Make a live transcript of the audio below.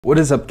What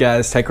is up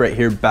guys, TechRight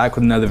here, back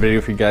with another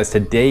video for you guys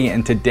today,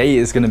 and today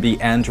is going to be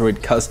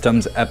Android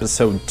Customs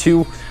episode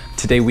 2.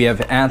 Today we have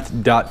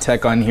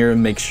Anth.Tech on here.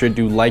 Make sure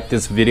to like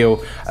this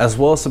video as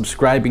well as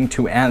subscribing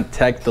to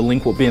Anth.Tech. The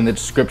link will be in the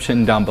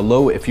description down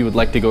below if you would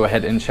like to go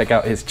ahead and check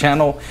out his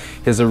channel.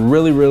 He has a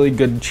really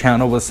good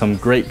channel with some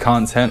great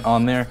content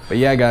on there. But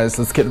yeah guys,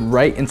 let's get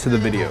right into the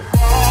video.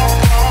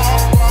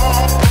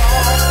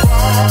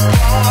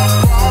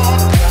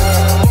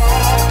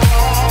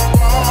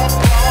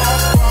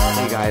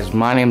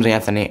 My name's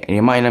Anthony, and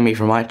you might know me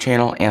from my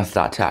channel,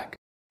 Anth.Tech.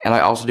 And I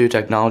also do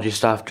technology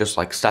stuff just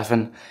like Stefan,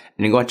 and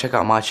you can go and check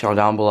out my channel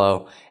down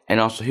below. And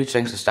also huge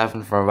thanks to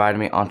Stefan for inviting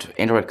me onto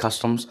Android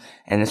Customs,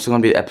 and this is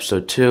going to be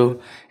episode 2.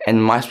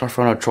 And my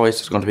smartphone of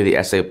choice is going to be the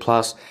S8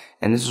 Plus,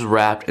 and this is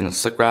wrapped in the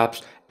slick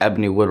wraps,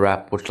 ebony wood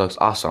wrap, which looks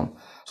awesome.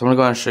 So I'm going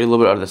to go and show you a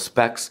little bit of the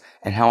specs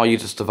and how I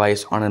use this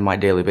device on my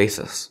daily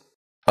basis.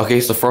 Okay,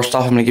 so first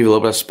off I'm going to give you a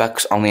little bit of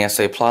specs on the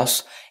S8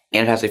 Plus,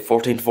 and it has a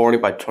 1440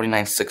 by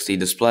 2960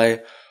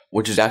 display,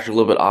 which is actually a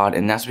little bit odd,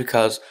 and that's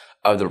because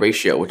of the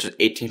ratio, which is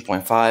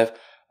 18.5,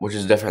 which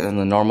is different than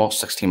the normal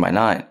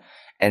 16:9,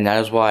 and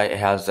that is why it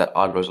has that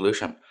odd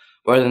resolution.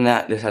 Other than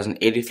that, this has an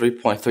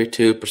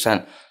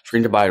 83.32%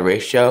 screen to body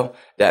ratio.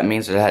 That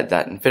means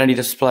that infinity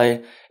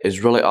display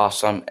is really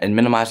awesome and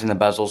minimizing the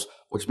bezels,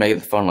 which makes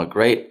the phone look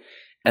great.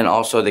 And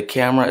also the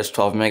camera is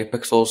 12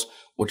 megapixels,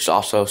 which is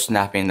also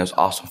snapping those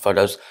awesome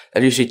photos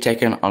that you see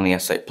taken on the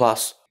S8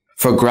 Plus.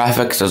 For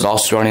graphics, it's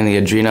also running the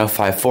Adreno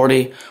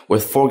 540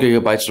 with 4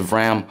 GB of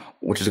RAM,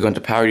 which is going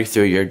to power you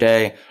through your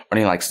day,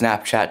 running like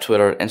Snapchat,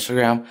 Twitter,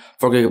 Instagram.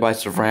 4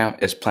 GB of RAM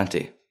is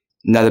plenty.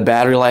 Now the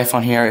battery life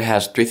on here, it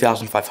has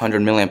 3,500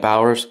 milliamp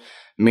hours,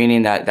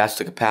 meaning that that's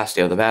the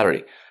capacity of the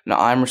battery. Now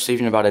I'm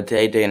receiving about a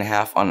day and a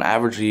half on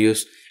average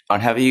use,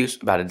 on heavy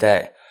use, about a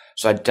day.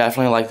 So I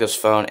definitely like this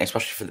phone,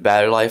 especially for the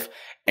battery life,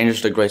 and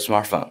just a great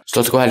smartphone. So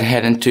let's go ahead and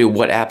head into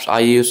what apps I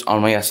use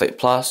on my S8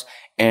 Plus.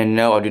 And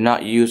no, I do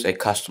not use a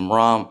custom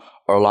ROM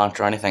or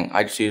launcher or anything.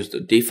 I just use the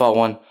default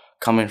one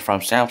coming from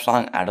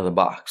Samsung out of the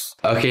box.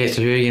 Okay,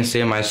 so here you can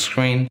see on my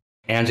screen,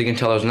 and as you can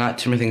tell, there's not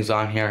too many things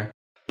on here.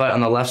 But on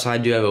the left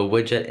side, I do have a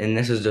widget, and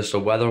this is just a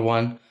weather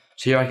one.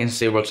 So here I can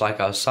see what it's like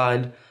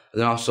outside. And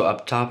then also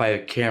up top, I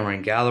have camera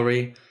and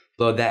gallery.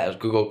 Below that is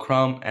Google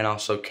Chrome and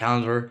also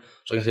calendar,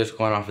 so I can see what's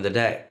going on for the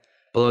day.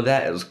 Below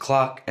that is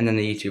clock, and then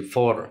the YouTube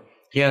folder.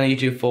 Here in the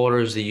YouTube folder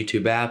is the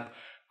YouTube app,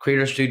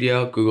 Creator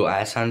Studio, Google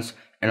AdSense,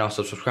 and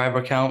also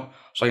subscriber count,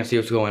 so I can see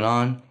what's going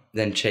on.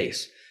 Then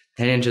Chase.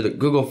 Then into the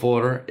Google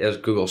folder is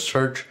Google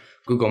Search,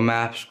 Google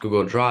Maps,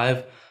 Google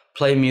Drive,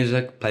 Play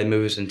Music, Play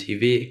Movies and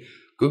TV,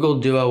 Google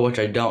Duo, which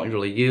I don't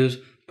really use,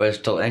 but it's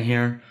still in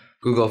here,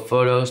 Google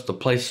Photos, the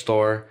Play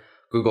Store,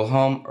 Google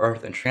Home,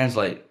 Earth, and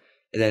Translate.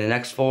 And then the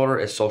next folder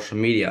is Social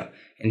Media,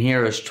 and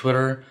here is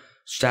Twitter,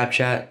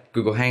 Snapchat,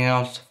 Google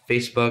Hangouts,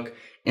 Facebook,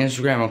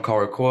 Instagram, and Call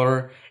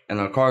Recorder. And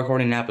the call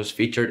recording app is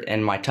featured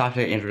in my top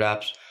 10 Android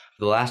apps for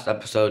the last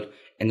episode,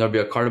 and there'll be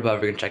a card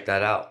above, you can check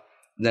that out.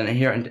 Then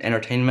here in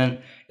entertainment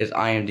is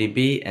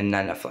IMDb and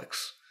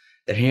Netflix.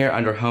 Then here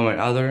under home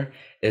and other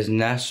is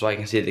Nest, so I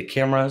can see the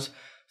cameras,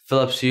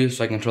 Philips Hue,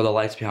 so I can control the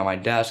lights behind my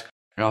desk,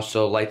 and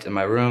also lights in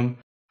my room.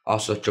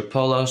 Also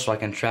Chipolo, so I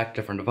can track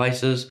different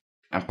devices,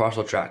 and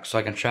Parcel Track, so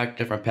I can track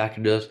different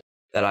packages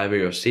that I'll be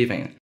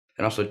receiving.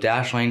 And also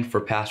Dashlane for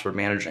password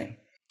managing.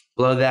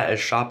 Below that is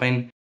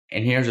shopping,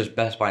 and here's just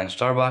Best Buy and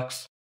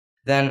Starbucks.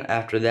 Then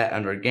after that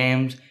under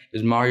games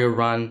is Mario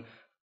Run,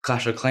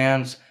 Clash of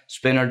Clans,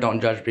 Spinner, Don't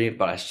Judge Me,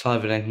 but I still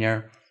have it in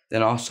here.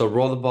 Then also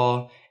Roll the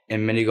Ball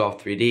and Mini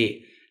Golf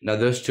 3D. Now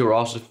those two are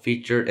also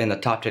featured in the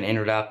top 10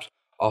 Android apps.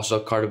 Also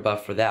carded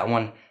buff for that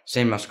one,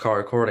 same as car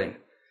recording.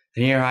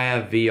 Then here I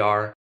have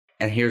VR,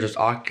 and here's just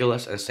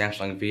Oculus and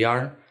Samsung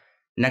VR.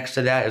 Next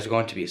to that is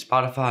going to be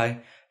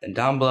Spotify. Then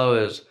down below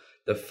is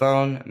the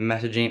phone,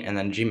 messaging, and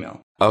then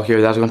Gmail.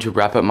 Okay, that's going to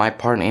wrap up my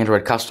part in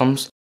Android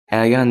Customs.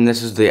 And again,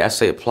 this is the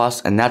S8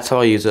 Plus, and that's how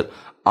I use it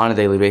on a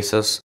daily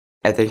basis.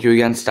 And thank you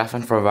again,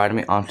 Stefan, for inviting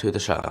me onto the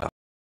show.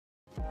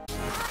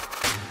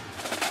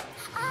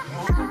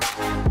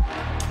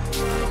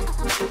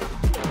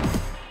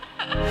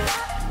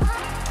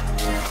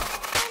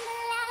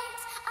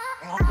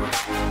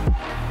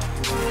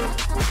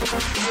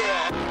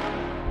 Yeah.